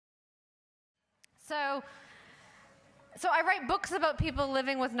So I write books about people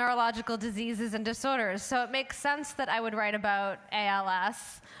living with neurological diseases and disorders, so it makes sense that I would write about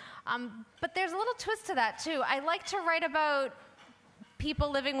ALS. But there's a little twist to that, too. I like to write about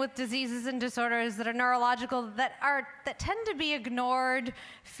people living with diseases and disorders that are neurological that tend to be ignored,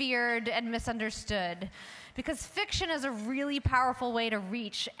 feared, and misunderstood. Because fiction is a really powerful way to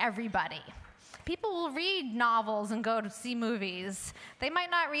reach everybody. People will read novels and go to see movies. They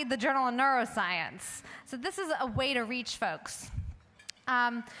might not read the Journal of Neuroscience. So this is a way to reach folks.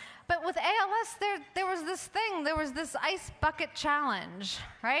 But with ALS, there was this thing. There was this ice bucket challenge,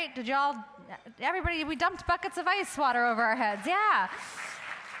 right? Everybody, we dumped buckets of ice water over our heads, yeah.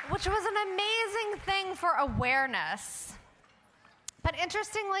 Which was an amazing thing for awareness. But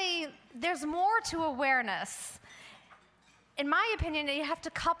interestingly, there's more to awareness. In my opinion, you have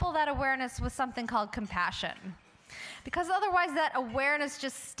to couple that awareness with something called compassion. Because otherwise that awareness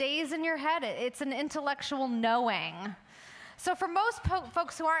just stays in your head. It's an intellectual knowing. So for most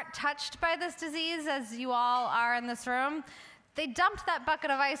folks who aren't touched by this disease, as you all are in this room, they dumped that bucket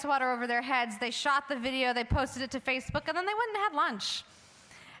of ice water over their heads, they shot the video, they posted it to Facebook, and then they went and had lunch.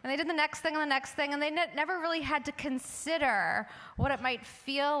 And they did the next thing and the next thing, and they never really had to consider what it might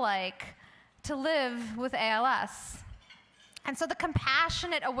feel like to live with ALS. And so the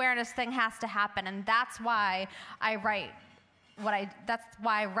compassionate awareness thing has to happen, and that's why I write what I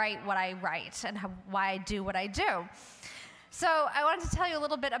write and why I do what I do. So I wanted to tell you a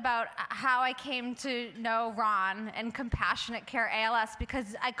little bit about how I came to know Ron and Compassionate Care ALS,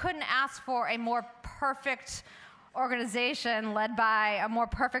 because I couldn't ask for a more perfect organization led by a more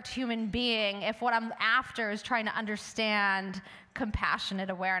perfect human being if what I'm after is trying to understand compassionate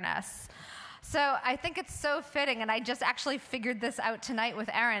awareness. So I think it's so fitting, and I just actually figured this out tonight with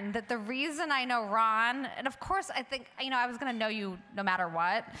Erin, that the reason I know Ron, and of course I think, I was going to know you no matter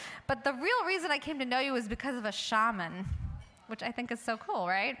what, but the real reason I came to know you is because of a shaman, which I think is so cool,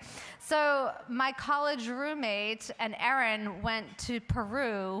 right? So my college roommate and Erin went to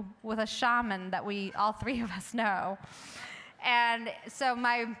Peru with a shaman that all three of us know. And so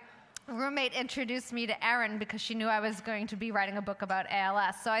my roommate introduced me to Erin because she knew I was going to be writing a book about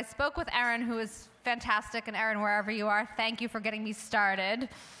ALS. So I spoke with Erin, who is fantastic, and Erin, wherever you are, thank you for getting me started.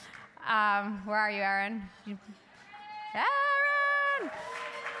 Where are you, Erin? Erin!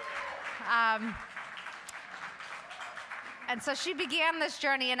 And so she began this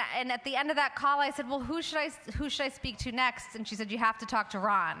journey, and at the end of that call, I said, well, who should I speak to next? And she said, you have to talk to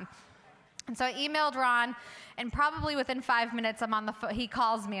Ron. And so I emailed Ron, and probably within 5 minutes, I'm on the phone. He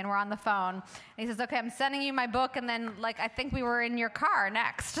calls me, and we're on the phone. And he says, okay, I'm sending you my book, and then, I think we were in your car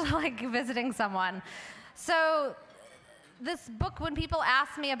next, visiting someone. So this book, when people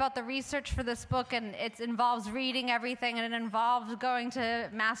ask me about the research for this book, and it involves reading everything, and it involved going to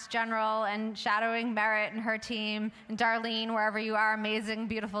Mass General and shadowing Merritt and her team, and Darlene, wherever you are, amazing,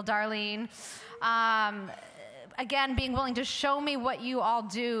 beautiful Darlene. Again, being willing to show me what you all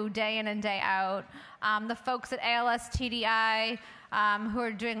do day in and day out. The folks at ALS TDI who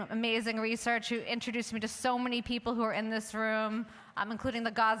are doing amazing research, who introduced me to so many people who are in this room, including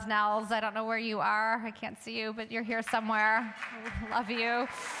the Gosnells. I don't know where you are. I can't see you, but you're here somewhere. Love you.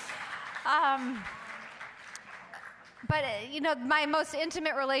 But, my most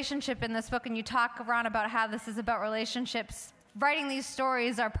intimate relationship in this book, and you talk, Ron, about how this is about relationships. Writing these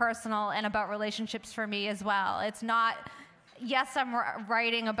stories are personal and about relationships for me as well. It's not, yes, I'm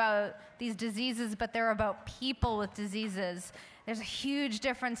writing about these diseases, but they're about people with diseases. There's a huge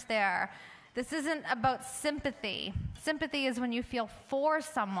difference there. This isn't about sympathy. Sympathy is when you feel for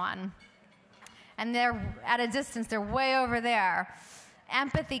someone, and they're at a distance, they're way over there.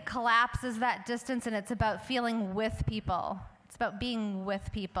 Empathy collapses that distance, and it's about feeling with people. It's about being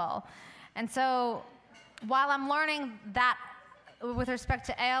with people. And so while I'm learning that with respect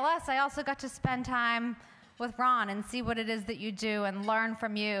to ALS, I also got to spend time with Ron and see what it is that you do and learn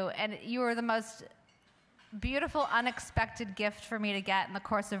from you. And you were the most beautiful, unexpected gift for me to get in the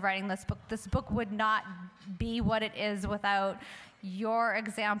course of writing this book. This book would not be what it is without your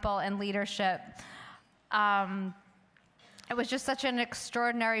example and leadership. It was just such an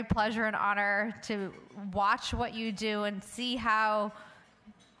extraordinary pleasure and honor to watch what you do and see how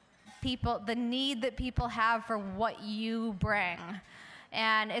the need that people have for what you bring.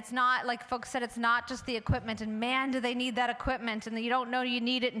 And it's not, like folks said, it's not just the equipment, and man, do they need that equipment, and you don't know you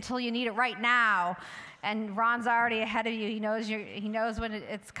need it until you need it right now. And Ron's already ahead of you. He knows when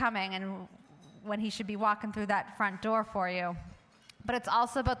it's coming and when he should be walking through that front door for you. But it's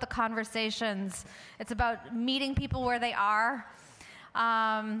also about the conversations. It's about meeting people where they are,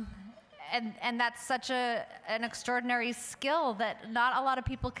 and that's such an extraordinary skill that not a lot of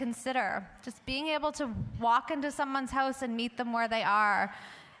people consider. Just being able to walk into someone's house and meet them where they are.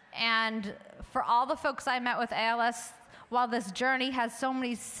 And for all the folks I met with ALS, while this journey has so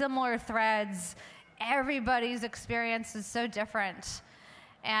many similar threads, everybody's experience is so different.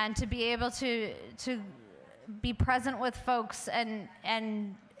 And to be able to be present with folks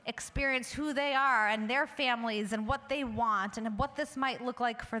and experience who they are and their families and what they want and what this might look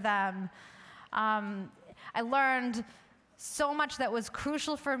like for them. I learned so much that was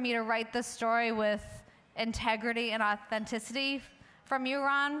crucial for me to write this story with integrity and authenticity from you,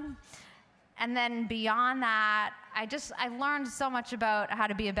 Ron. And then beyond that, I learned so much about how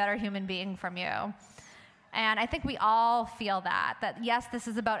to be a better human being from you. And I think we all feel that yes, this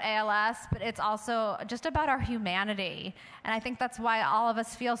is about ALS, but it's also just about our humanity. And I think that's why all of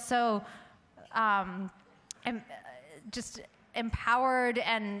us feel so just empowered,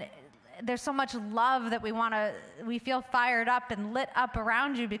 and there's so much love that we feel fired up and lit up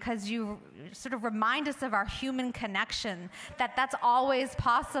around you, because you sort of remind us of our human connection, that's always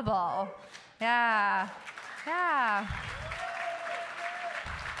possible. Yeah. Yeah.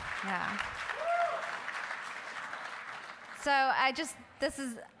 Yeah. So this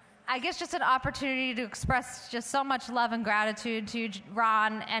is, I guess, just an opportunity to express just so much love and gratitude to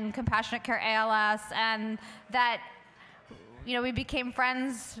Ron and Compassionate Care ALS, and that, we became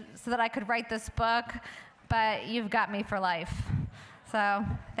friends so that I could write this book, but you've got me for life. So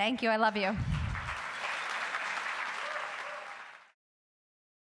thank you. I love you.